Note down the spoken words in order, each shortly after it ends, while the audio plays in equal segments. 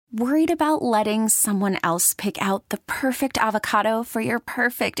Worried about letting someone else pick out the perfect avocado for your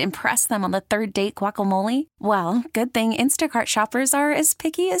perfect impress them on the third date guacamole? Well, good thing Instacart shoppers are as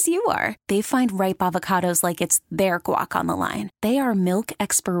picky as you are. They find ripe avocados like it's their guac on the line. They are milk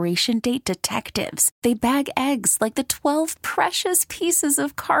expiration date detectives. They bag eggs like the 12 precious pieces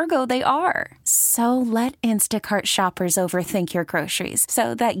of cargo they are. So let Instacart shoppers overthink your groceries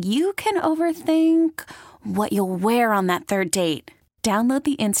so that you can overthink what you'll wear on that third date. Download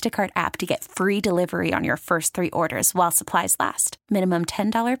the Instacart app to get free delivery on your first 3 orders while supplies last. Minimum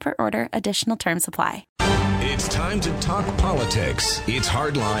 $10 per order. Additional terms apply. It's time to talk politics. It's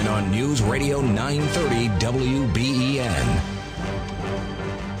Hardline on News Radio 930 WBEN.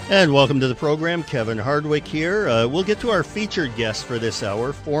 And welcome to the program. Kevin Hardwick here. We'll get to our featured guest for this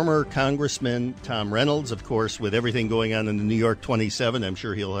hour, former Congressman Tom Reynolds, of course, with everything going on in the New York 27. I'm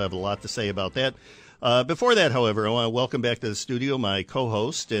sure he'll have a lot to say about that. Before that, however, I want to welcome back to the studio my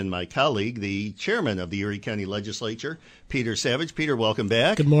co-host and my colleague, the chairman of the Erie County Legislature, Peter Savage. Peter, welcome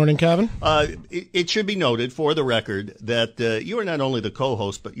back. Good morning, Kevin. It should be noted, for the record, that you are not only the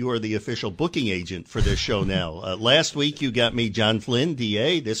co-host, but you are the official booking agent for this show now. Last week, you got me John Flynn,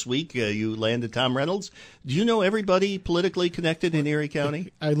 DA. This week, you landed Tom Reynolds. Do you know everybody politically connected in Erie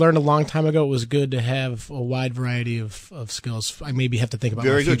County? I learned a long time ago it was good to have a wide variety of skills. I maybe have to think about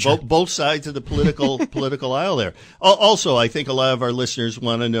Very my good. future. Both sides of the political aisle there. Also, I think a lot of our listeners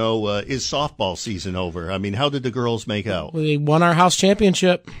want to know, is softball season over? I mean, how did the girls make out? We won our house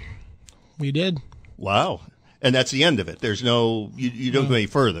championship. We did. Wow. And that's the end of it. There's no, you don't go any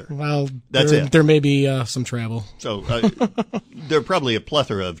further. Well, that's it. There may be some travel. So there are probably a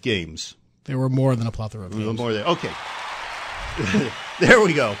plethora of games. There were more than a plethora of games. More than, okay. There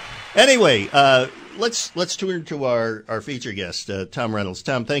we go. Anyway, let's turn to our feature guest, Tom Reynolds.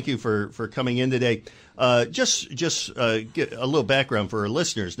 Tom, thank you for coming in today. Just get a little background for our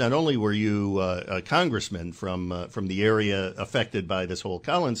listeners. Not only were you a congressman from the area affected by this whole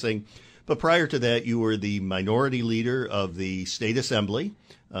Collins thing, but prior to that, you were the minority leader of the state assembly.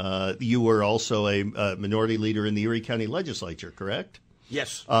 You were also a minority leader in the Erie County Legislature, correct?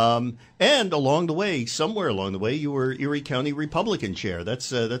 Yes. And somewhere along the way, you were Erie County Republican chair.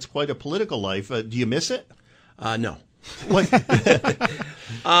 That's quite a political life. Do you miss it? No.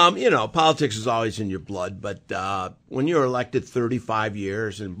 Politics is always in your blood, but when you're elected 35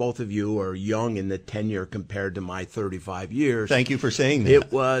 years, and both of you are young in the tenure compared to my 35 years. Thank you for saying that.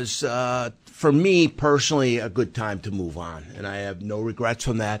 It was, for me personally, a good time to move on, and I have no regrets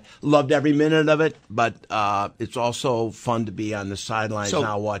from that. Loved every minute of it, but it's also fun to be on the sidelines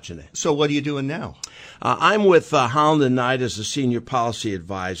now watching it. So what are you doing now? I'm with Holland and Knight as a senior policy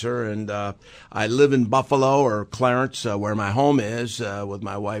advisor, and I live in Buffalo or Clarence, where my home is, with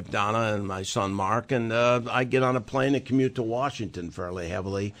my wife Donna and my son Mark, and I get on a plane and commute to Washington fairly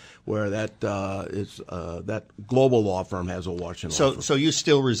heavily, where that global law firm has a Washington law firm. So you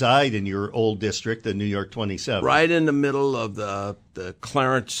still reside in your old district, the New York 27? Right in the middle of the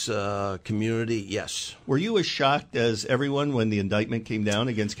Clarence community, yes. Were you as shocked as everyone when the indictment came down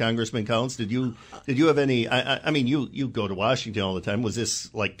against Congressman Collins? Did you have any? I mean, you go to Washington all the time. Was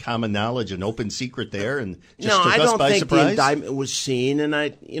this like common knowledge, an open secret there, and just took us by surprise? No, I don't think the indictment was seen, and I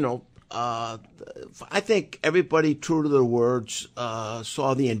think everybody, true to their words,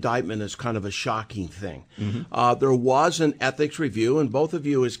 saw the indictment as kind of a shocking thing. Mm-hmm. There was an ethics review, and both of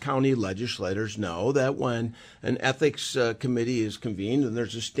you as county legislators know that when an ethics committee is convened, and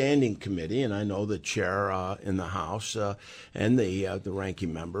there's a standing committee, and I know the chair in the House and the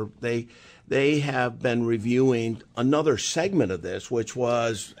ranking member, they have been reviewing another segment of this, which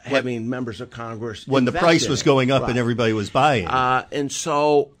was having members of Congress when the price was going up and everybody was buying. And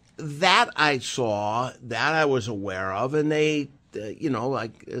so that I saw, that I was aware of, and they,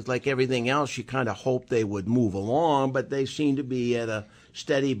 like everything else, you kind of hoped they would move along, but they seem to be at a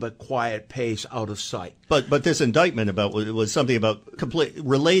steady but quiet pace out of sight. But this indictment was something about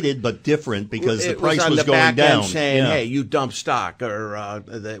related but different because the price was on the going back down. End saying, hey, you dumped stock, or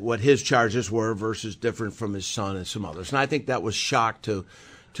what his charges were versus different from his son and some others. And I think that was shock to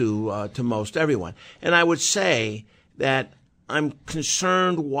most everyone. And I would say that I'm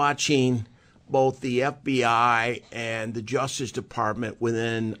concerned watching both the FBI and the Justice Department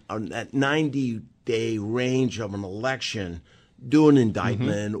within that 90-day range of an election do an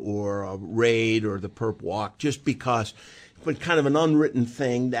indictment or a raid or the perp walk, just because it's been kind of an unwritten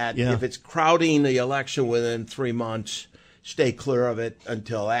thing that if it's crowding the election within 3 months, stay clear of it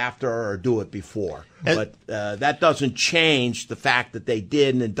until after or do it before. But that doesn't change the fact that they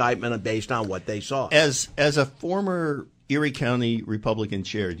did an indictment based on what they saw. As a former Erie County Republican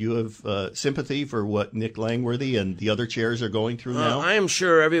chair, do you have sympathy for what Nick Langworthy and the other chairs are going through now? I am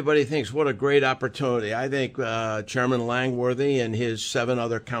sure everybody thinks what a great opportunity. I think Chairman Langworthy and his 7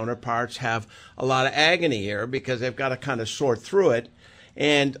 other counterparts have a lot of agony here because they've got to kind of sort through it.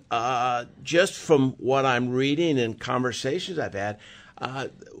 And just from what I'm reading and conversations I've had,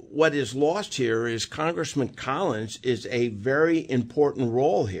 what is lost here is Congressman Collins is a very important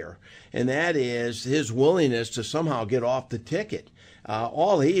role here, and that is his willingness to somehow get off the ticket.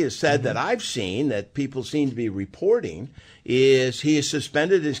 All he has said that I've seen, that people seem to be reporting, is he has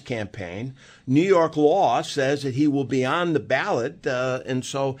suspended his campaign. New York law says that he will be on the ballot, and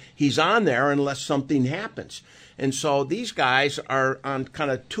so he's on there unless something happens. And so these guys are on kind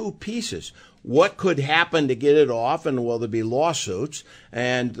of 2 pieces. What could happen to get it off, and will there be lawsuits,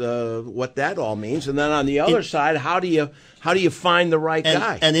 and what that all means? And then on the other side, how do you find the right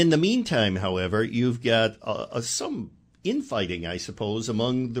guy? And in the meantime, however, you've got some infighting, I suppose,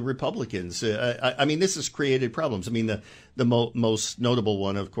 among the Republicans. I mean, this has created problems. I mean, the most notable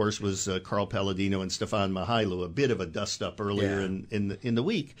one, of course, was Carl Palladino and Stefan Mihailu, a bit of a dust-up earlier in the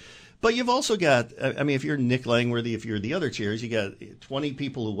week. But you've also got, I mean, if you're Nick Langworthy, if you're the other chairs, you got 20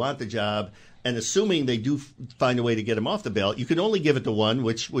 people who want the job, and assuming they do find a way to get him off the ballot, you can only give it to one,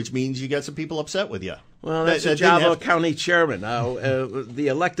 which means you got some people upset with you. Well, that's the job of a county chairman. The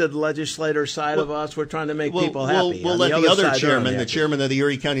elected legislator side of us, we're trying to make people happy. We'll let the other chairman, the chairman of the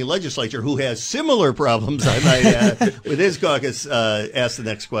Erie County Legislature, who has similar problems, I might add, with his caucus, ask the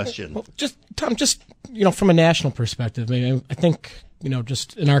next question. Well, Tom, from a national perspective, I think,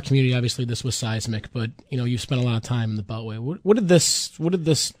 just in our community, obviously this was seismic, but you've spent a lot of time in the Beltway. What did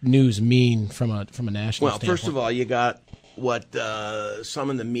this news mean from a national standpoint? First of all, you got what some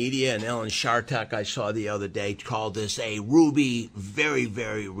in the media, and Ellen Shartuck I saw the other day, called this a ruby, very,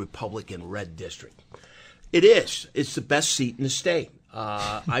 very Republican red district. It is. It's the best seat in the state.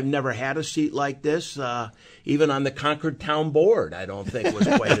 I've never had a seat like this. Even on the Concord Town Board, I don't think it was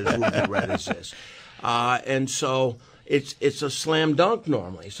quite as ruby red as this. And so it's a slam dunk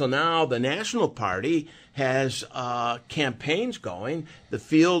normally. So now the National Party has campaigns going. The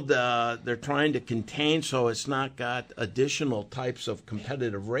field they're trying to contain so it's not got additional types of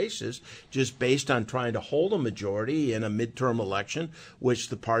competitive races just based on trying to hold a majority in a midterm election, which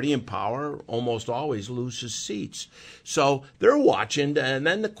the party in power almost always loses seats. So they're watching, and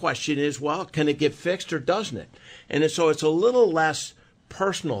then the question is, well, can it get fixed or doesn't it? And so it's a little less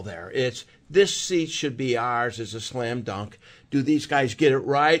personal there. It's this seat should be ours as a slam dunk. Do these guys get it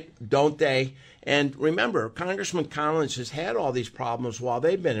right? Don't they? And remember, Congressman Collins has had all these problems while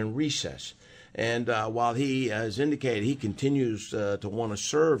they've been in recess. And while he has indicated he continues to want to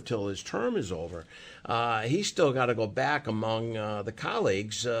serve till his term is over, he's still got to go back among the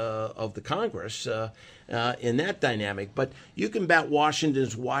colleagues of the Congress in that dynamic. But you can bet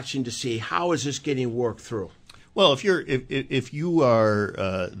Washington's watching to see how is this getting worked through. Well, if you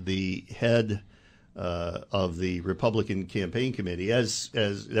are the head of the Republican campaign committee, as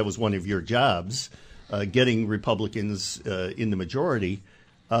that was one of your jobs, getting Republicans in the majority,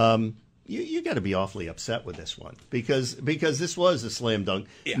 you got to be awfully upset with this one because this was a slam dunk.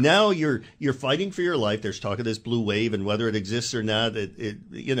 Yeah. Now you're fighting for your life. There's talk of this blue wave and whether it exists or not.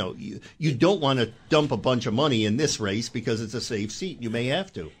 You don't want to dump a bunch of money in this race because it's a safe seat. You may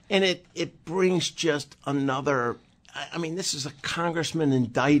have to. And it brings just another. I mean, this is a congressman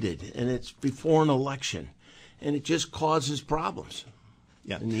indicted, and it's before an election, and it just causes problems.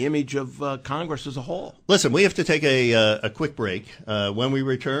 Yeah, in the image of Congress as a whole. Listen, we have to take a quick break. When we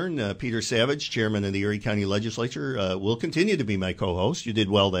return, Peter Savage, chairman of the Erie County Legislature, will continue to be my co-host. You did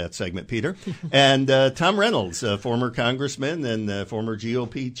well that segment, Peter. And Tom Reynolds, former congressman and former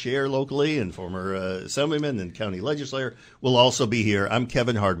GOP chair locally and former assemblyman and county legislator, will also be here. I'm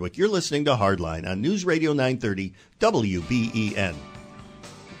Kevin Hardwick. You're listening to Hardline on News Radio 930 WBEN.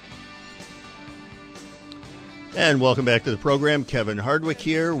 And welcome back to the program. Kevin Hardwick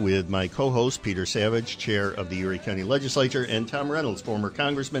here with my co-host, Peter Savage, chair of the Erie County Legislature, and Tom Reynolds, former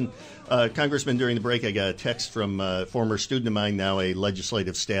congressman. Congressman, during the break, I got a text from a former student of mine, now a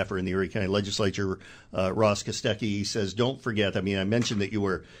legislative staffer in the Erie County Legislature, Ross Kostecki. He says, don't forget, I mentioned that you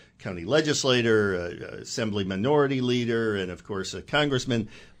were county legislator, assembly minority leader, and, of course, a congressman.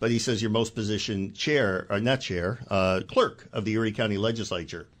 But he says your most position clerk of the Erie County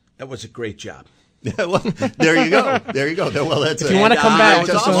Legislature. That was a great job. Well, there you go. There you go. Well, that's if you want to come back,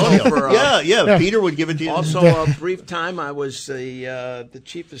 yeah. Peter would give it to you. Also, a brief time, I was the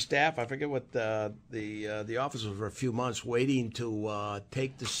chief of staff. I forget what the office was for a few months, waiting to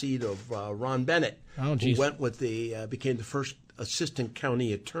take the seat of Ron Bennett, who went with became the first assistant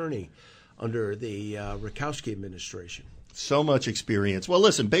county attorney under the Rakowski administration. So much experience. Well,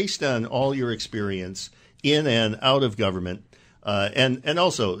 listen, based on all your experience in and out of government. And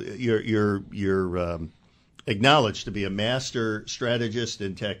also, you're acknowledged to be a master strategist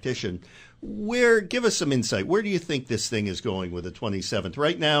and tactician. Give us some insight. Where do you think this thing is going with the 27th?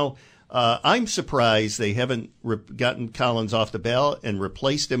 Right now, I'm surprised they haven't gotten Collins off the ballot and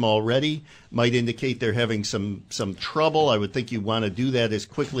replaced him already. Might indicate they're having some trouble. I would think you want to do that as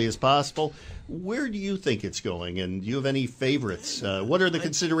quickly as possible. Where do you think it's going? And do you have any favorites? What are the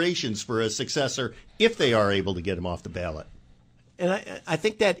considerations for a successor if they are able to get him off the ballot? And I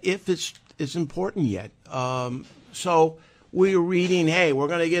think that if is important yet. So we're reading, hey, we're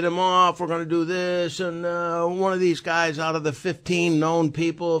going to get him off, we're going to do this, and one of these guys out of the 15 known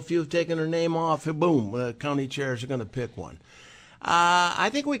people, if you've taken their name off, boom, the county chairs are going to pick one. I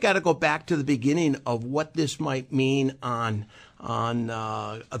think we got to go back to the beginning of what this might mean on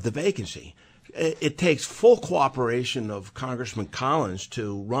the vacancy. It takes full cooperation of Congressman Collins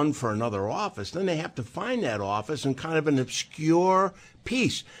to run for another office. Then they have to find that office in kind of an obscure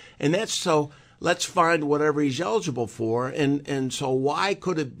piece. And that's so let's find whatever he's eligible for. And so why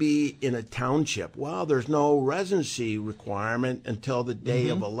could it be in a township? Well, there's no residency requirement until the day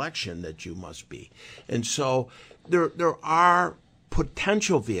of election that you must be. And so there are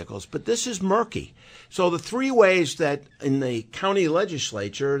potential vehicles, but this is murky. So the three ways that in the county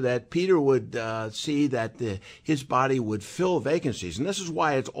legislature that Peter would see that his body would fill vacancies, and this is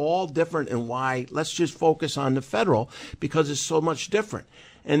why it's all different and why let's just focus on the federal because it's so much different.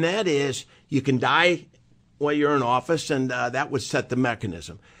 And that is you can die while you're in office, and that would set the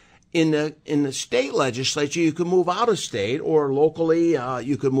mechanism. In the state legislature, you can move out of state, or locally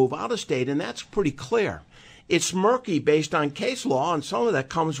you could move out of state, and that's pretty clear. It's murky based on case law, and some of that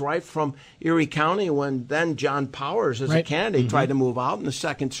comes right from Erie County when then John Powers, as a candidate, tried to move out, and the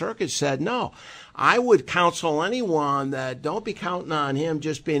Second Circuit said no. I would counsel anyone that don't be counting on him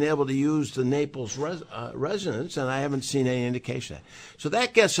just being able to use the Naples residence, and I haven't seen any indication of that. So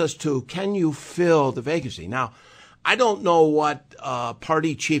that gets us to, can you fill the vacancy? Now, I don't know what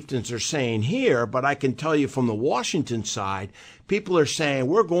party chieftains are saying here, but I can tell you from the Washington side, people are saying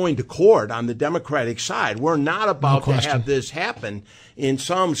we're going to court on the Democratic side. We're not about to have this happen in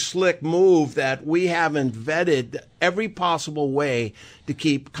some slick move that we haven't vetted every possible way to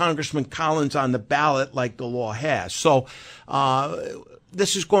keep Congressman Collins on the ballot like the law has. So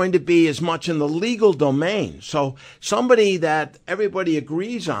this is going to be as much in the legal domain. So somebody that everybody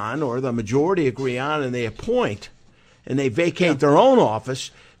agrees on or the majority agree on and they appoint and they vacate their own office,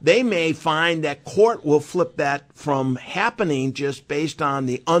 they may find that court will flip that from happening just based on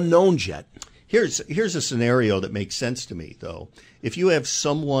the unknowns yet. Here's a scenario that makes sense to me, though. If you have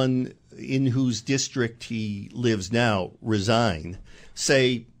someone in whose district he lives now resign,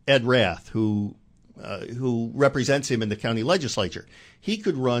 say Ed Rath, who represents him in the county legislature, he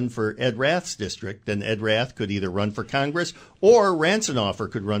could run for Ed Rath's district, and Ed Rath could either run for Congress or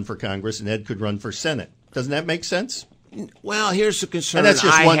Ransonofer could run for Congress and Ed could run for Senate. Doesn't that make sense? Well, here's the concern. And that's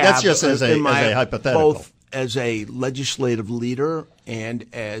just one. That's just as a hypothetical. Both as a legislative leader and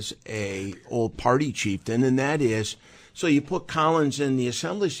as a old party chieftain, and that is, so you put Collins in the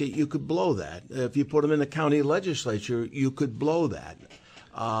assembly seat, you could blow that. If you put him in the county legislature, you could blow that.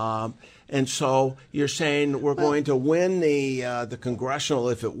 And so you're saying we're going to win the congressional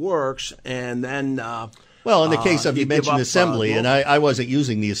if it works, and then. Well, in the case of you mentioned assembly, and I wasn't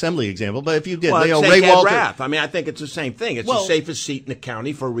using the assembly example, but if you did, well, Ray Walter. Rath. I mean, I think it's the same thing. It's the safest seat in the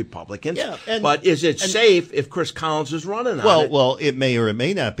county for Republicans. Yeah, but is it safe if Chris Collins is running on it? Well, it may or it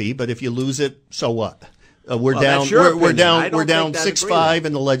may not be. But if you lose it, so what? We're down 6-5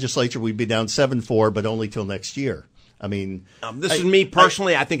 in the legislature. We'd be down 7-4, but only till next year. I mean, this is me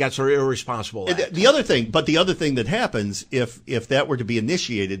personally. I think that's an irresponsible act. The other thing that happens if that were to be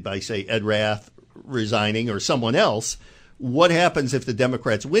initiated by, say, Ed Rath resigning or someone else, what happens if the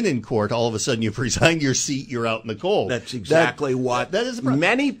Democrats win in court? All of a sudden, you've resigned your seat, you're out in the cold. That's exactly what that is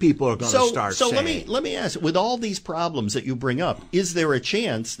many people are going to start saying. So let me ask, with all these problems that you bring up, is there a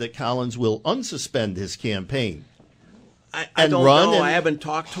chance that Collins will unsuspend his campaign? I don't know. I haven't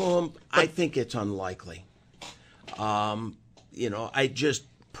talked to him. I think it's unlikely. I just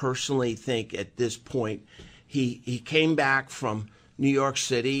personally think at this point he came back from New York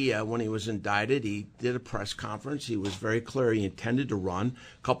City, when he was indicted, he did a press conference. He was very clear he intended to run.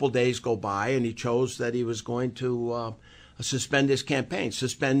 A couple days go by, and he chose that he was going to suspend his campaign.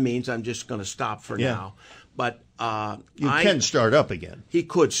 Suspend means I'm just going to stop for now. But you can start up again. He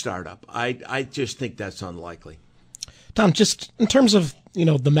could start up. I just think that's unlikely. Tom, just in terms of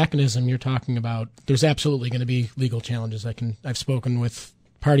the mechanism you're talking about, there's absolutely going to be legal challenges. I've spoken with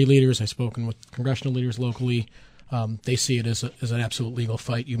party leaders. I've spoken with congressional leaders locally. They see it as an absolute legal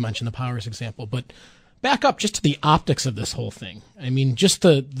fight. You mentioned the Powers example, but back up just to the optics of this whole thing. I mean, just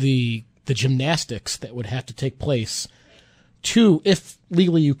the gymnastics that would have to take place to, if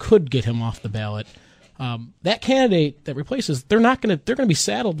legally you could get him off the ballot. That candidate that replaces, they're going to be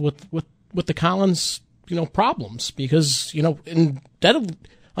saddled with the Collins problems, because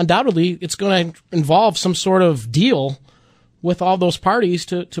undoubtedly it's going to involve some sort of deal with all those parties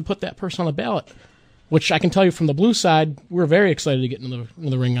to put that person on the ballot, which I can tell you from the blue side, we're very excited to get into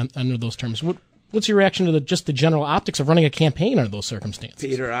the ring under those terms. What's your reaction to just the general optics of running a campaign under those circumstances?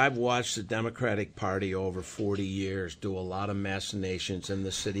 Peter, I've watched the Democratic Party over 40 years do a lot of machinations in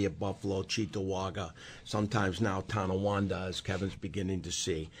the city of Buffalo, Cheektowaga, sometimes now Tonawanda, as Kevin's beginning to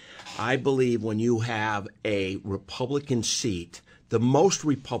see. I believe when you have a Republican seat, the most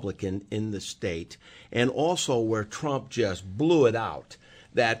Republican in the state, and also where Trump just blew it out,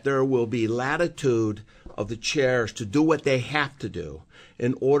 that there will be latitude of the chairs to do what they have to do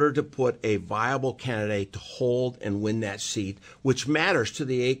in order to put a viable candidate to hold and win that seat, which matters to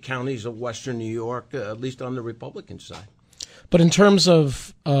the 8 counties of western New York, at least on the Republican side. But in terms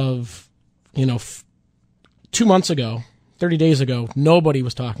of 2 months ago, 30 days ago, nobody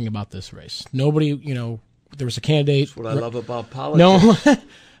was talking about this race. Nobody, there was a candidate. That's what I love about politics. No,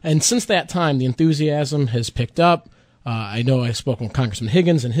 and since that time, the enthusiasm has picked up. I know I've spoken with Congressman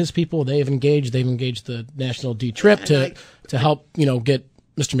Higgins and his people. They've engaged the National D Trip to help get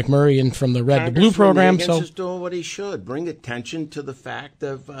Mr. McMurray in from the Red to Blue program. Higgins is doing what he should. Bring attention to the fact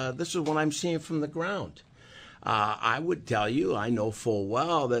of this is what I'm seeing from the ground. I would tell you, I know full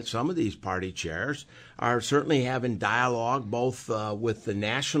well that some of these party chairs are certainly having dialogue both with the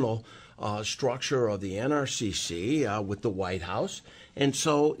national structure of the NRCC, with the White House. And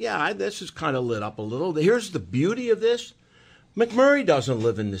so, this is kind of lit up a little. Here's the beauty of this. McMurray doesn't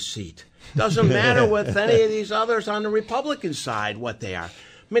live in the seat. Doesn't matter with any of these others on the Republican side what they are.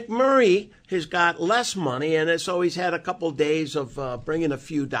 McMurray has got less money, and so he's had a couple days of bringing a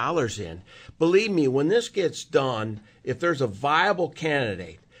few dollars in. Believe me, when this gets done, if there's a viable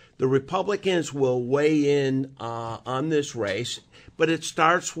candidate, the Republicans will weigh in on this race. But it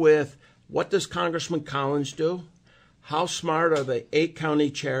starts with, what does Congressman Collins do? How smart are the 8 county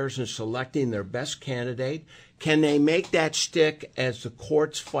chairs in selecting their best candidate? Can they make that stick as the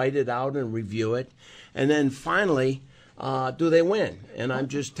courts fight it out and review it? And then finally, do they win? And I'm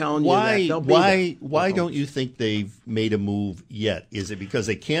just telling you that they'll be there. Why don't you think they've made a move yet? Is it because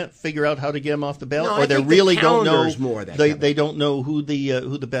they can't figure out how to get them off the ballot, or they really don't know? They don't know who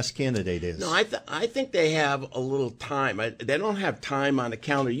the best candidate is. No, I think they have a little time. They don't have time on the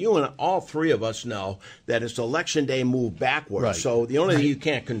calendar. You and all 3 of us know that it's election day move backwards. Right. So the only thing you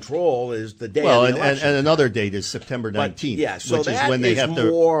can't control is the day of of the election. And another date is September 19th, so which is when they have to.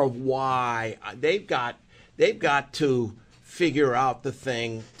 More of why they've got to figure out the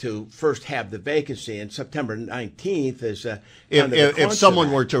thing to first have the vacancy, and September 19th is if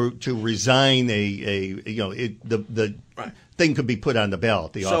someone were to resign, the thing could be put on the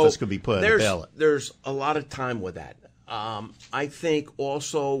ballot. The office could be put on the ballot. There's a lot of time with that. I think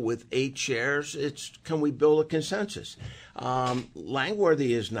also with 8 chairs, can we build a consensus?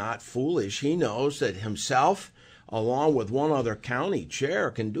 Langworthy is not foolish. He knows that himself, along with one other county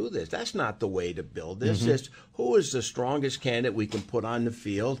chair, can do this. That's not the way to build this. Mm-hmm. It's who is the strongest candidate we can put on the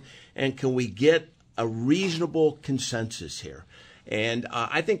field, and can we get a reasonable consensus here? And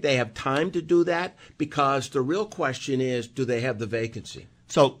I think they have time to do that, because the real question is, do they have the vacancy?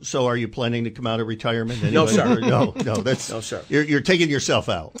 So are you planning to come out of retirement? No, sir. No, that's no, sir. You're taking yourself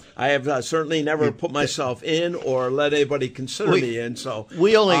out. I have certainly never put myself in or let anybody consider me in. So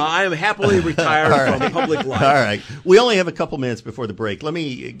I am happily retired from public life. All right. We only have a couple minutes before the break. Let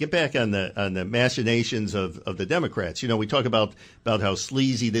me get back on the machinations of the Democrats. We talk about how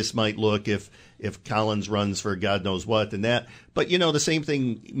sleazy this might look if Collins runs for God knows what and that. But, the same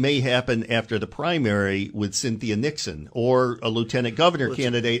thing may happen after the primary with Cynthia Nixon or a lieutenant governor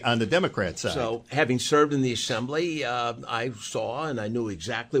candidate on the Democrat side. So, having served in the Assembly, I saw and I knew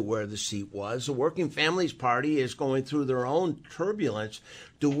exactly where the seat was. The Working Families Party is going through their own turbulence.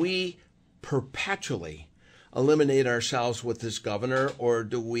 Do we perpetually eliminate ourselves with this governor, or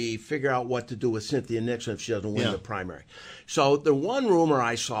do we figure out what to do with Cynthia Nixon if she doesn't win the primary? So the one rumor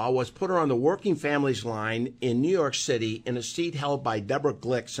I saw was put her on the working families line in New York City in a seat held by Deborah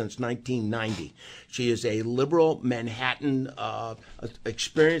Glick since 1990. She is a liberal Manhattan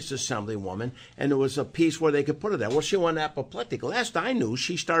experienced assemblywoman, and there was a piece where they could put her there. Well, she went apoplectic. Last I knew,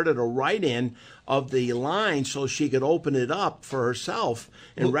 she started a write-in of the line so she could open it up for herself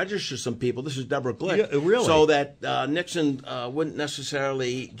and register some people. This is Deborah Glick. Yeah, really? So that Nixon wouldn't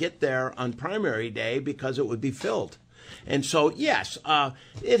necessarily get there on primary day because it would be filled. And so, yes,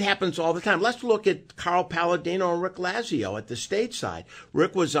 it happens all the time. Let's look at Carl Palladino and Rick Lazio at the state side.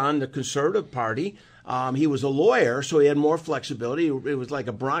 Rick was on the Conservative Party. He was a lawyer, so he had more flexibility. It was like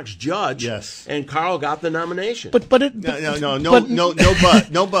a Bronx judge. Yes. And Carl got the nomination. No,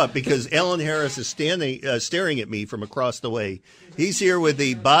 but because Alan Harris is staring at me from across the way. He's here with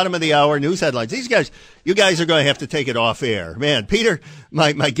the bottom of the hour news headlines. You guys are going to have to take it off air. Man, Peter,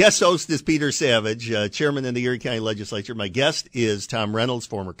 my guest host is Peter Savage, chairman of the Erie County Legislature. My guest is Tom Reynolds,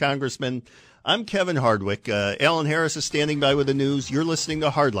 former congressman. I'm Kevin Hardwick. Alan Harris is standing by with the news. You're listening to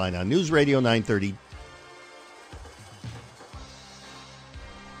Hardline on News Radio 930.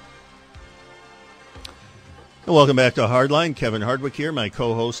 Welcome back to Hardline. Kevin Hardwick here. My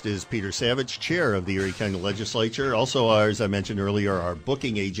co-host is Peter Savage, chair of the Erie County Legislature. Also, as I mentioned earlier, our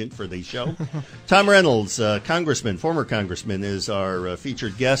booking agent for the show. Tom Reynolds, congressman, former congressman, is our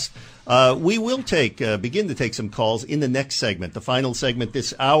featured guest. We will begin to take some calls in the next segment, the final segment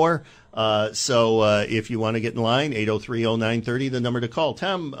this hour. So if you want to get in line, 803-0930, the number to call.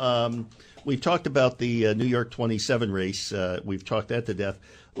 Tom, we've talked about the New York 27 race. We've talked that to death.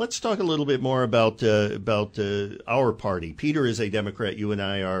 Let's talk a little bit more about our party. Peter is a Democrat. You and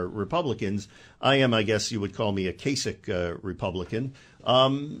I are Republicans. I am, I guess you would call me a Kasich Republican.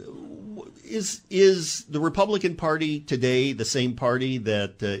 Is the Republican Party today the same party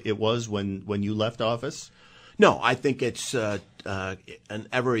that it was when you left office? No, I think it's an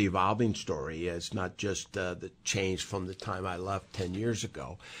ever-evolving story. It's not just the change from the time I left 10 years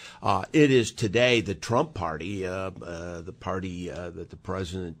ago. It is today the Trump Party, the party that the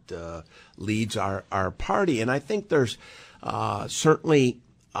president leads our party. And I think there's certainly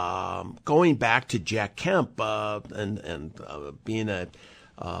going back to Jack Kemp and being a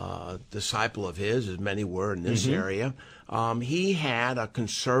disciple of his, as many were in this area. He had a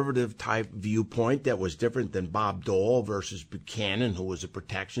conservative-type viewpoint that was different than Bob Dole versus Buchanan, who was a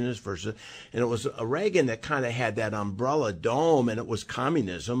protectionist, and it was a Reagan that kind of had that umbrella dome, and it was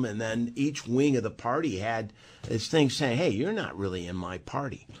communism, and then each wing of the party had its thing saying, hey, you're not really in my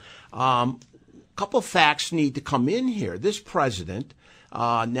party. A couple facts need to come in here. This president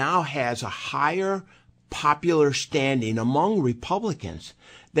now has a higher popular standing among Republicans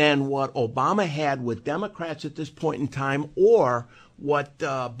than what Obama had with Democrats at this point in time, or what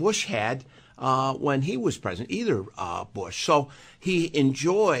Bush had when he was president, either Bush. So he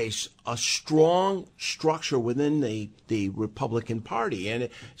enjoys a strong structure within the Republican Party. And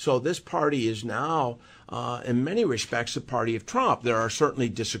so this party is now, in many respects, the party of Trump. There are certainly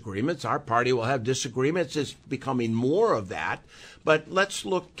disagreements. Our party will have disagreements. It's becoming more of that. But let's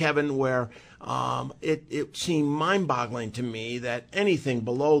look, Kevin, where it seemed mind-boggling to me that anything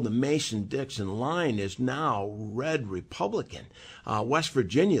below the Mason-Dixon line is now red Republican. West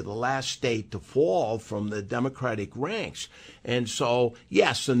Virginia, the last state to fall from the Democratic ranks. And so,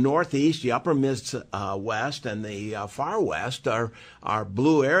 yes, the Northeast, the upper Midwest, and the far West are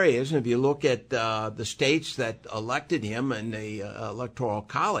blue areas. And if you look at the states that elected him in the Electoral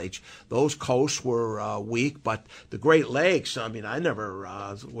College, those coasts were weak. But the Great Lakes, I mean, I never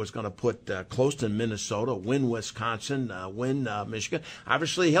was going to put close to Minnesota, win Wisconsin, win Michigan.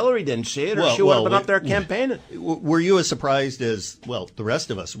 Obviously, Hillary didn't see it, or she would have been up there campaigning. Were you as surprised as, well, the rest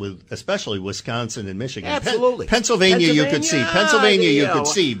of us, with especially Wisconsin and Michigan? Absolutely. Pennsylvania you could see. Pennsylvania you could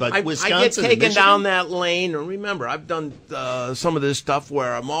see, but Wisconsin I get taken and down that lane, and remember, I've done some of this stuff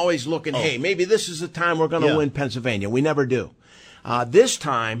where I'm always looking, hey, maybe this is the time we're going to win Pennsylvania. We never do. This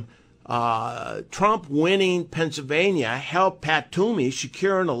time, Trump winning Pennsylvania helped Pat Toomey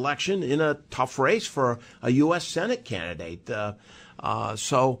secure an election in a tough race for a U.S. Senate candidate.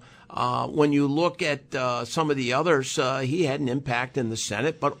 So when you look at some of the others, he had an impact in the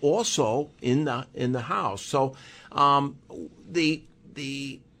Senate, but also in the House. So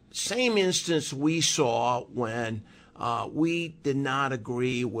the same instance we saw when we did not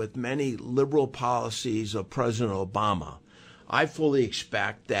agree with many liberal policies of President Obama. I fully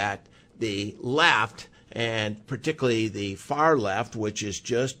expect that the left, and particularly the far left, which is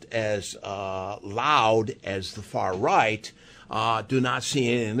just as loud as the far right, do not see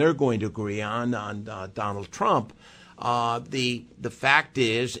anything they're going to agree on Donald Trump. The fact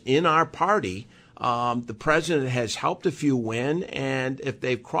is, in our party, the president has helped a few win, and if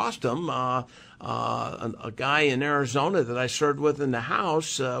they've crossed them, a guy in Arizona that I served with in the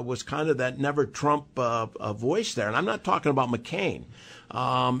House was kind of that never Trump voice there. And I'm not talking about McCain.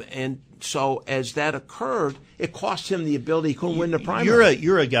 And so as that occurred, it cost him the ability. He couldn't win the primary.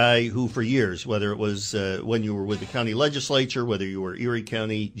 You're a guy who, for years, whether it was when you were with the county legislature, whether you were Erie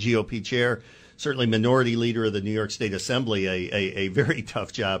County GOP chair, certainly minority leader of the New York State Assembly, a very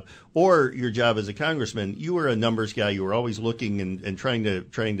tough job, or your job as a congressman, you were a numbers guy. You were always looking and trying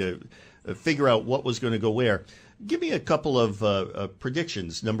to figure out what was going to go where. Give me a couple of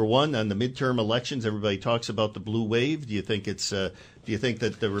predictions. Number one, on the midterm elections, everybody talks about the blue wave. Do you think do you think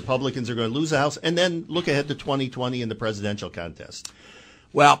that the Republicans are going to lose the House? And then look ahead to 2020 in the presidential contest.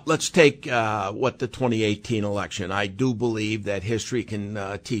 Well, let's take what the 2018 election. I do believe that history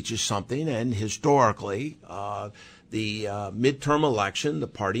can teach us something, and historically, the midterm election, the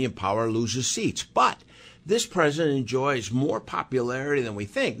party in power loses seats. But this president enjoys more popularity than we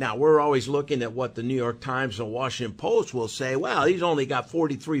think. Now, we're always looking at what the New York Times and Washington Post will say. Well, he's only got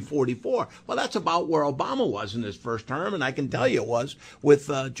 43, 44. Well, that's about where Obama was in his first term, and I can tell you it was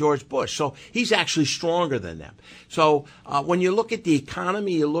with George Bush. So he's actually stronger than them. So when you look at the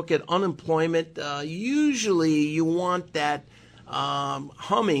economy, you look at unemployment, usually you want that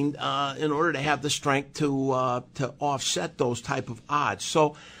humming in order to have the strength to offset those type of odds.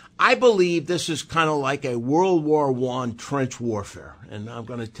 So I believe this is kind of like a World War I trench warfare, and I'm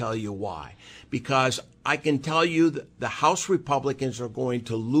going to tell you why. Because I can tell you that the House Republicans are going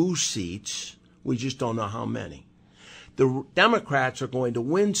to lose seats. We just don't know how many. The Democrats are going to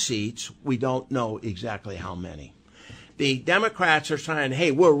win seats. We don't know exactly how many. The Democrats are saying,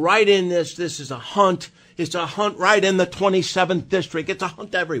 hey, we're right in this. This is a hunt. It's a hunt right in the 27th district. It's a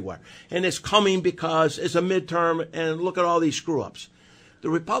hunt everywhere. And it's coming because it's a midterm, and look at all these screw-ups. The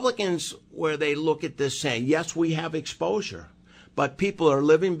Republicans, where they look at this saying, yes, we have exposure, but people are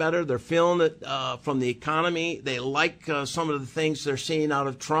living better. They're feeling it from the economy. They like some of the things they're seeing out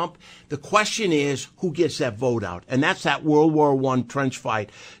of Trump. The question is, who gets that vote out? And that's that World War I trench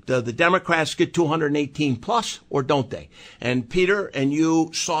fight. Do the Democrats get 218 plus, or don't they? And Peter and you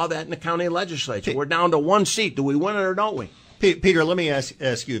saw that in the county legislature. We're down to one seat. Do we win it or don't we? Peter, let me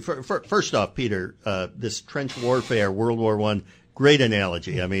ask you, first off, Peter, this trench warfare, World War I, great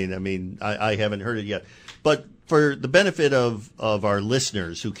analogy. I mean, I haven't heard it yet. But for the benefit of our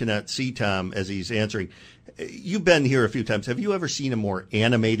listeners who cannot see Tom as he's answering, you've been here a few times. Have you ever seen a more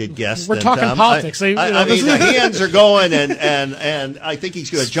animated guest We're than talking Tom? politics. I mean, the hands are going, and I think he's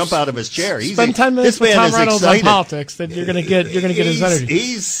going to jump out of his chair. Spend 10 minutes with Tom Reynolds on politics, then you're going to get his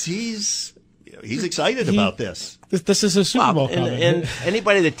energy. He's excited about this. This is a Super Bowl coming. And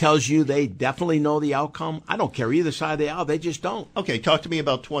anybody that tells you they definitely know the outcome, I don't care either side of the aisle. They just don't. Okay, talk to me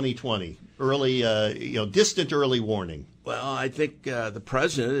about 2020. Early, distant early warning. Well, I think the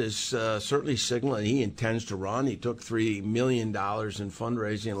president is certainly signaling he intends to run. He took $3 million in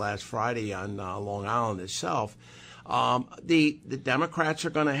fundraising last Friday on Long Island itself. The Democrats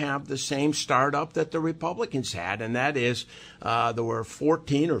are going to have the same startup that the Republicans had, and that is there were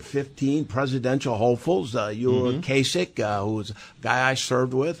 14 or 15 presidential hopefuls. Eula Kasich, who was a guy I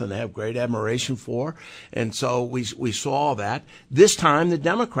served with and have great admiration for, and so we saw that. This time the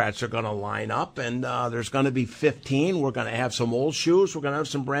Democrats are going to line up, and there's going to be 15. We're going to have some old shoes. We're going to have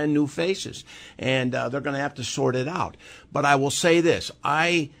some brand new faces, and they're going to have to sort it out. But I will say this.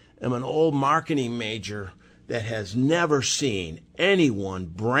 I am an old marketing major that has never seen anyone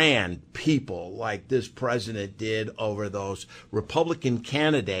brand people like this president did over those Republican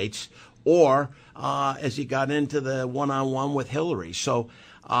candidates, or as he got into the one-on-one with Hillary. So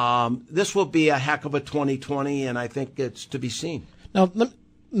this will be a heck of a 2020, and I think it's to be seen. Now,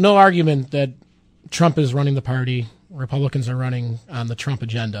 no argument that Trump is running the party, Republicans are running on the Trump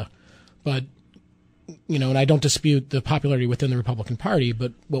agenda, but and I don't dispute the popularity within the Republican Party,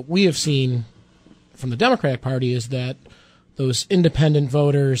 but what we have seen from the Democratic Party is that those independent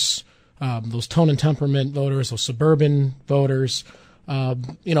voters, those tone and temperament voters, those suburban voters,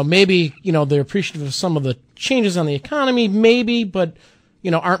 maybe, they're appreciative of some of the changes on the economy, maybe, but,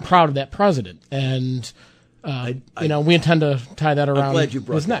 aren't proud of that president. And, we intend to tie that around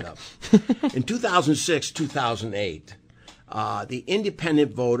his neck. Up. In 2006, 2008, the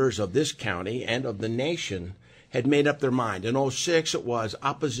independent voters of this county and of the nation had made up their mind. In 2006, it was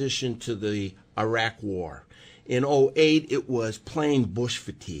opposition to the Iraq War. In 2008, it was plain Bush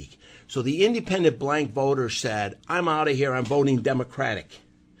fatigue. So the independent blank voter said, I'm out of here, I'm voting Democratic.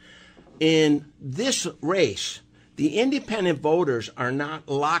 In this race, The independent voters are not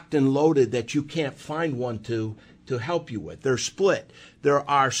locked and loaded that you can't find one to help you with. They're split. There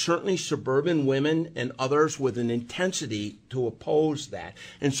are certainly suburban women and others with an intensity to oppose that.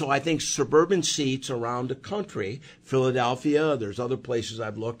 And so I think suburban seats around the country, Philadelphia, there's other places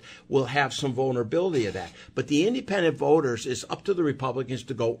I've looked, will have some vulnerability of that. But the independent voters, it's up to the Republicans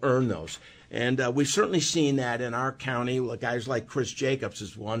to go earn those. And we've certainly seen that in our county. Guys like Chris Jacobs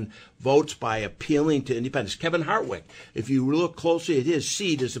has won votes by appealing to independents. Kevin Hartwick, if you look closely at his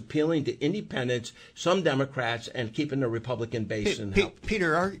seat, is appealing to independents, some Democrats, and keeping the Republican base in help.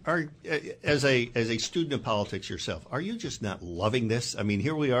 Peter, as a student of politics yourself, are you just not loving this? I mean,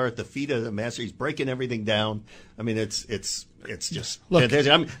 here we are at the feet of the master. He's breaking everything down. I mean, it's just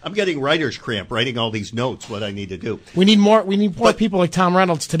fantastic. I'm getting writer's cramp writing all these notes. What I need to do. We need more people like Tom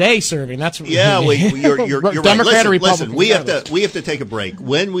Reynolds today serving. That's what you're Democrat right. or Republican. Listen, we have to take a break.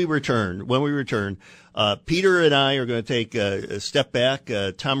 When we return, Peter and I are going to take a step back.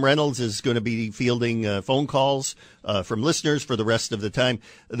 Tom Reynolds is going to be fielding phone calls from listeners for the rest of the time.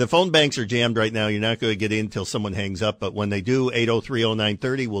 The phone banks are jammed right now. You're not going to get in until someone hangs up. But when they do,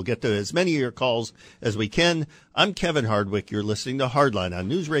 803-0930, we'll get to as many of your calls as we can. I'm Kevin Hardwick. You're listening to Hardline on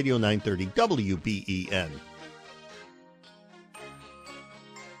News Radio 930 WBEN.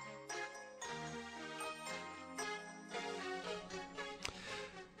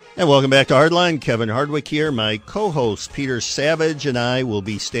 And welcome back to Hardline. Kevin Hardwick here. My co-host Peter Savage and I will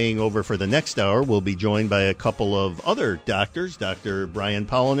be staying over for the next hour. We'll be joined by a couple of other doctors, Dr. Brian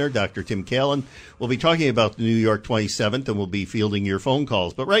Polliner, Dr. Tim Callan. We'll be talking about the New York 27th, and we'll be fielding your phone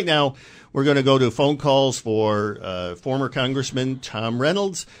calls. But right now, we're going to go to phone calls for former Congressman Tom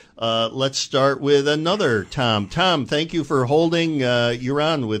Reynolds. Let's start with another Tom. Tom, thank you for holding. You're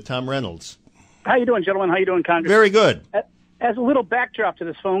on with Tom Reynolds. How you doing, gentlemen? How you doing, Congressman? Very good. As a little backdrop to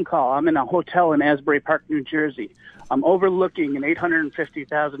this phone call, I'm in a hotel in Asbury Park, New Jersey. I'm overlooking an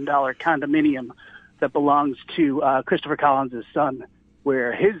 $850,000 condominium that belongs to Christopher Collins' son,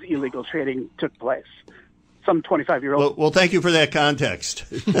 where his illegal trading took place. Some 25-year-old. Well, thank you for that context.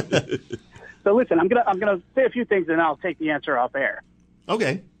 So listen, I'm gonna say a few things, and I'll take the answer off air.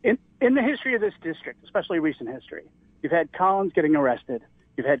 Okay. In the history of this district, especially recent history, you've had Collins getting arrested.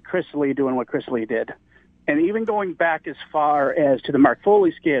 You've had Chris Lee doing what Chris Lee did. And even going back as far as to the Mark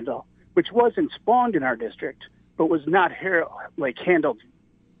Foley scandal, which wasn't spawned in our district, but was not handled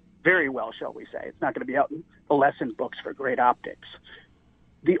very well, shall we say. It's not going to be out in the lesson books for great optics.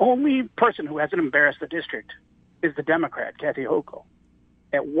 The only person who hasn't embarrassed the district is the Democrat, Kathy Hochul.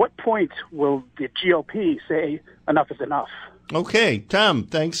 At what point will the GOP say enough is enough? Okay, Tom,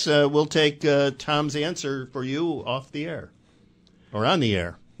 thanks. We'll take Tom's answer for you off the air or on the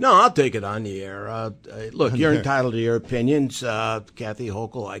air. No, I'll take it on the air. Look, you're entitled to your opinions. Kathy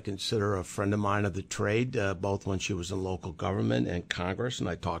Hochul, I consider a friend of mine of the trade, both when she was in local government and Congress, and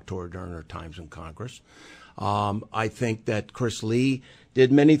I talked to her during her times in Congress. I think that Chris Lee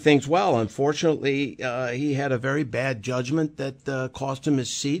did many things well. Unfortunately, he had a very bad judgment that cost him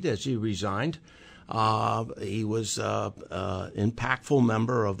his seat as he resigned. He was an impactful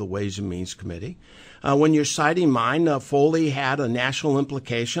member of the Ways and Means Committee. When you're citing mine, Foley had a national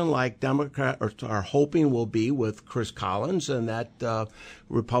implication like Democrats are hoping will be with Chris Collins, and that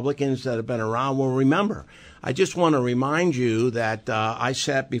Republicans that have been around will remember. I just want to remind you that I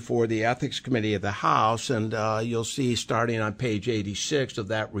sat before the Ethics Committee of the House, and you'll see starting on page 86 of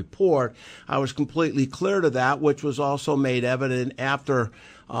that report, I was completely clear to that, which was also made evident after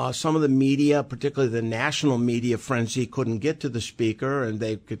some of the media, particularly the national media frenzy, couldn't get to the speaker, and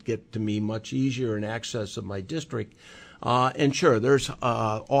they could get to me much easier in access of my district. And sure, there's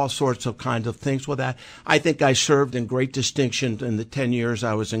all sorts of kinds of things with that. I think I served in great distinction in the 10 years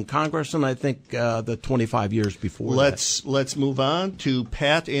I was in Congress, and I think the 25 years before that. Let's move on to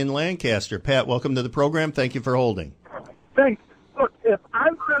Pat in Lancaster. Pat, welcome to the program. Thank you for holding. Thanks. Look, if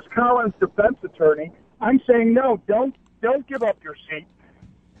I'm Chris Collins' defense attorney, I'm saying no, don't give up your seat,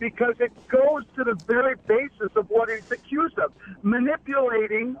 because it goes to the very basis of what he's accused of,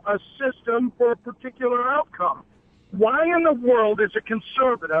 manipulating a system for a particular outcome. Why in the world, as a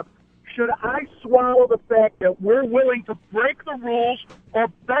conservative, should I swallow the fact that we're willing to break the rules or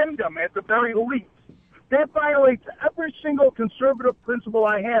bend them at the very least? That violates every single conservative principle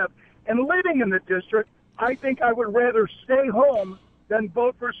I have. And living in the district, I think I would rather stay home than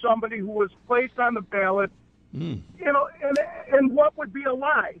vote for somebody who was placed on the ballot. You know, and what would be a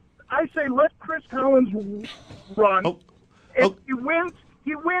lie? I say let Chris Collins run. If he wins,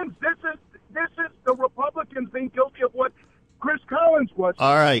 he wins. This is the Republicans being guilty of what Chris Collins was.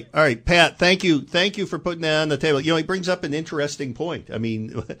 All right, Pat. Thank you for putting that on the table. You know, he brings up an interesting point. I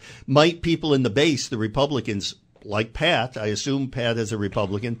mean, might people in the base, the Republicans, like Pat, I assume Pat as a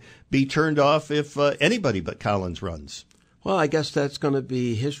Republican, be turned off if anybody but Collins runs? Well, I guess that's going to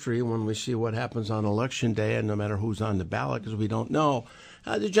be history when we see what happens on Election Day, and no matter who's on the ballot, because we don't know.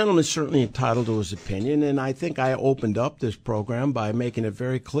 The gentleman's certainly entitled to his opinion, and I think I opened up this program by making it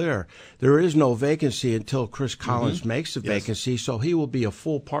very clear. There is no vacancy until Chris Collins makes the vacancy, so he will be a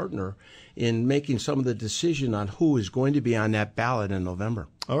full partner in making some of the decision on who is going to be on that ballot in November.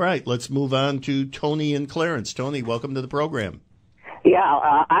 All right, let's move on to Tony and Clarence. Tony, welcome to the program. Yeah,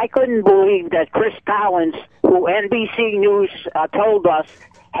 I couldn't believe that Chris Collins, who NBC News told us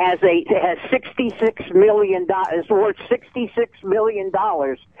has $66 million, is worth $66 million,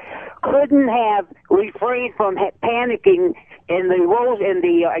 couldn't have refrained from panicking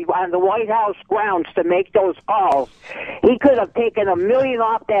on the White House grounds to make those calls. He could have taken $1 million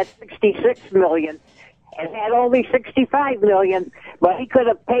off that $66 million and had only $65 million, but he could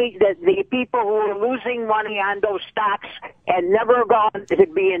have paid the people who were losing money on those stocks and never gone to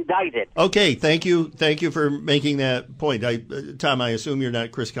be indicted. Okay, thank you for making that point. Tom, I assume you're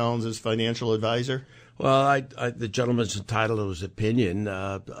not Chris Collins' financial advisor? Well, the gentleman's entitled to his opinion.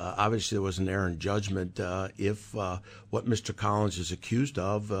 Obviously, there was an error in judgment if what Mr. Collins is accused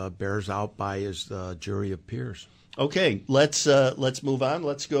of bears out by his jury of peers. Okay, let's move on.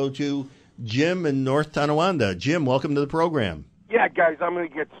 Let's go to Jim in North Tonawanda. Jim, welcome to the program. Yeah, guys, I'm going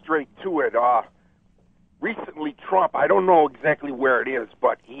to get straight to it. Recently, Trump, I don't know exactly where it is,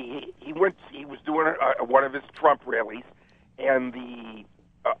 but he was doing one of his Trump rallies, and the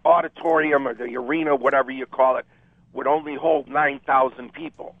auditorium or the arena, whatever you call it, would only hold 9,000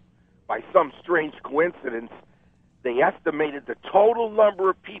 people. By some strange coincidence, they estimated the total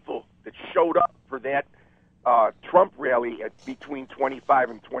number of people that showed up for that Trump rally at between 25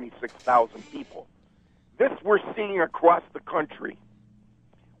 and 26,000 people. This we're seeing across the country,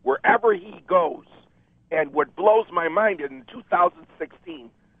 wherever he goes. And what blows my mind is in 2016,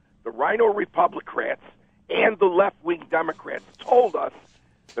 the Rhino Republicans and the left-wing Democrats told us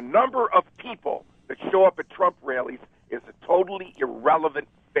the number of people that show up at Trump rallies is a totally irrelevant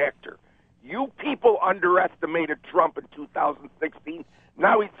factor. You people underestimated Trump in 2016.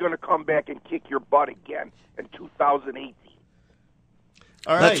 Now he's going to come back and kick your butt again in 2018.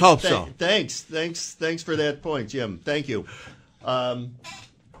 All right. Let's hope so. Thanks for that point, Jim. Thank you.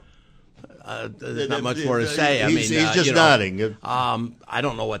 There's not much more to say. He's just nodding. I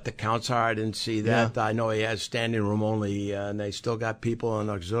don't know what the counts are. I didn't see that. Yeah. I know he has standing room only, and they still got people on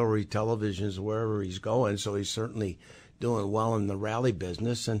auxiliary televisions wherever he's going, so he's certainly doing well in the rally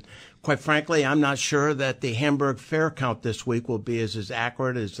business. And quite frankly, I'm not sure that the Hamburg Fair count this week will be as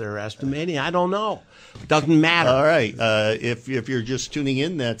accurate as they're estimating. I don't know. It doesn't matter. All right. If you're just tuning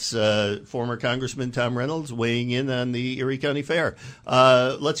in, that's former Congressman Tom Reynolds weighing in on the Erie County Fair.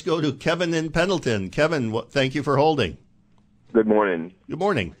 Let's go to Kevin in Pendleton. Kevin, thank you for holding. Good morning. Good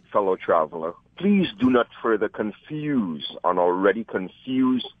morning. Fellow traveler. Please do not further confuse an already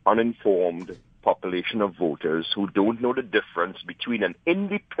confused, uninformed population of voters who don't know the difference between an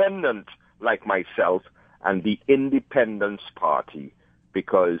independent like myself and the Independence Party.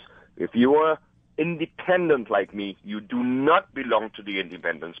 Because if you are independent like me, you do not belong to the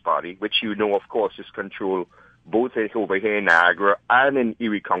Independence Party, which you know, of course, is controlled both over here in Niagara and in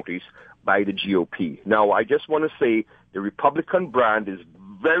Erie counties by the GOP. Now, I just want to say the Republican brand is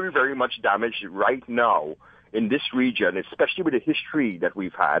very, very much damaged right now in this region, especially with the history that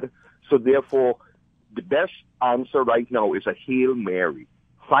we've had. So therefore, the best answer right now is a Hail Mary.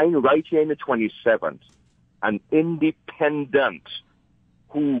 Find right here in the 27th an independent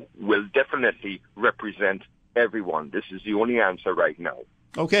who will definitely represent everyone. This is the only answer right now.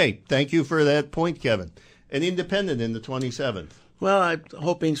 Okay. Thank you for that point, Kevin. An independent in the 27th. Well, I'm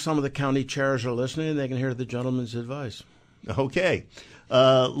hoping some of the county chairs are listening and they can hear the gentleman's advice. Okay.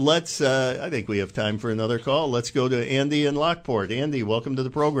 I think we have time for another call. Let's go to Andy in Lockport. Andy, welcome to the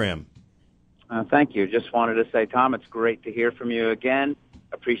program. Thank you. Just wanted to say, Tom, it's great to hear from you again.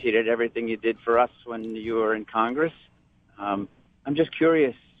 Appreciated everything you did for us when you were in Congress. I'm just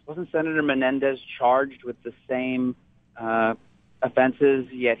curious, wasn't Senator Menendez charged with the same offenses,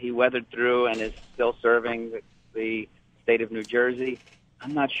 yet he weathered through and is still serving the state of New Jersey?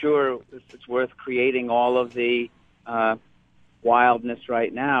 I'm not sure if it's worth creating all of the wildness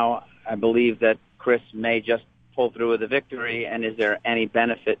right now. I believe that Chris may just pull through with a victory, and is there any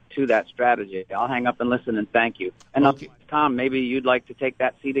benefit to that strategy? I'll hang up and listen, and thank you. And okay. Tom, maybe you'd like to take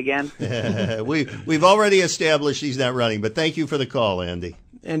that seat again? We've already established he's not running, but thank you for the call, Andy.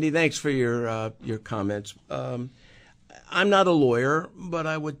 Andy, thanks for your comments. I'm not a lawyer, but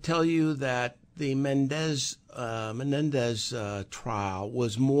I would tell you that the Menendez trial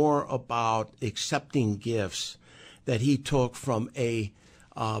was more about accepting gifts that he took from a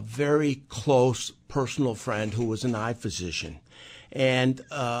very close personal friend who was an eye physician. And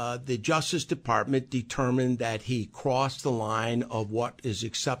the Justice Department determined that he crossed the line of what is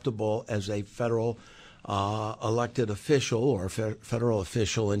acceptable as a federal elected official or federal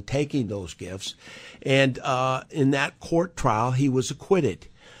official in taking those gifts. And in that court trial, he was acquitted.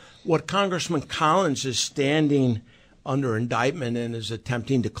 What Congressman Collins is standing under indictment and is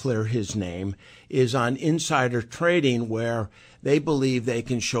attempting to clear his name is on insider trading, where they believe they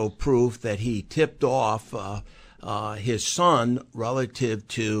can show proof that he tipped off his son relative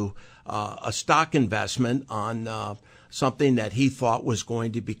to a stock investment on something that he thought was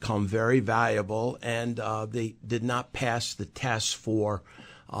going to become very valuable, and they did not pass the tests for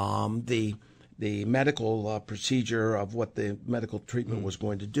the medical procedure of what the medical treatment was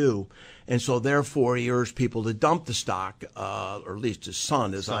going to do. And so therefore he urged people to dump the stock, or at least his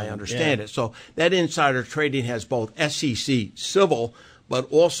son, as I understand it. So that insider trading has both SEC civil, but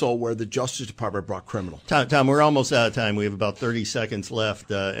also where the Justice Department brought criminal. Tom, we're almost out of time. We have about 30 seconds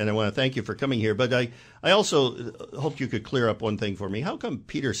left, and I want to thank you for coming here. But I also hoped you could clear up one thing for me. How come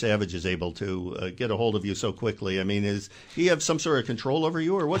Peter Savage is able to get a hold of you so quickly? I mean, does he have some sort of control over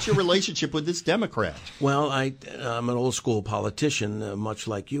you, or what's your relationship with this Democrat? Well, I'm an old-school politician, much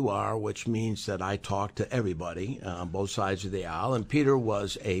like you are, which means that I talk to everybody on both sides of the aisle. And Peter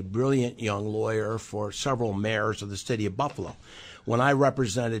was a brilliant young lawyer for several mayors of the city of Buffalo. When I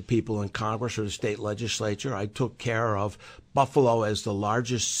represented people in Congress or the state legislature, I took care of Buffalo as the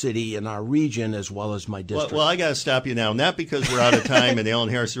largest city in our region, as well as my district. Well, I got to stop you now, not because we're out of time and Ellen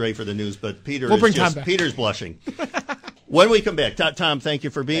Harris is ready for the news, but Peter's blushing. When we come back, Tom, thank you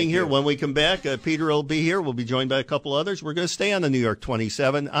for being here. When we come back, Peter will be here. We'll be joined by a couple others. We're going to stay on the New York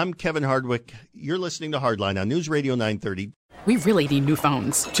 27. I'm Kevin Hardwick. You're listening to Hardline on News Radio 930. We really need new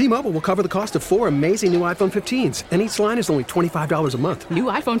phones. T-Mobile will cover the cost of 4 amazing new iPhone 15s, and each line is only $25 a month. New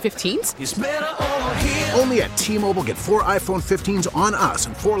iPhone 15s? It's better over here. Only at T-Mobile, get 4 iPhone 15s on us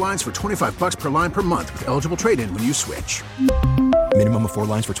and 4 lines for $25 per line per month with eligible trade-in when you switch. Minimum of 4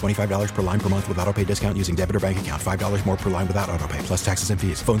 lines for $25 per line per month with autopay discount using debit or bank account. $5 more per line without autopay, plus taxes and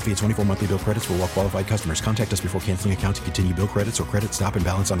fees. Phone fee at 24 monthly bill credits for well-qualified customers. Contact us before canceling account to continue bill credits or credit stop and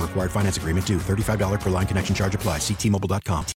balance on required finance agreement due. $35 per line connection charge applies. See T-Mobile.com.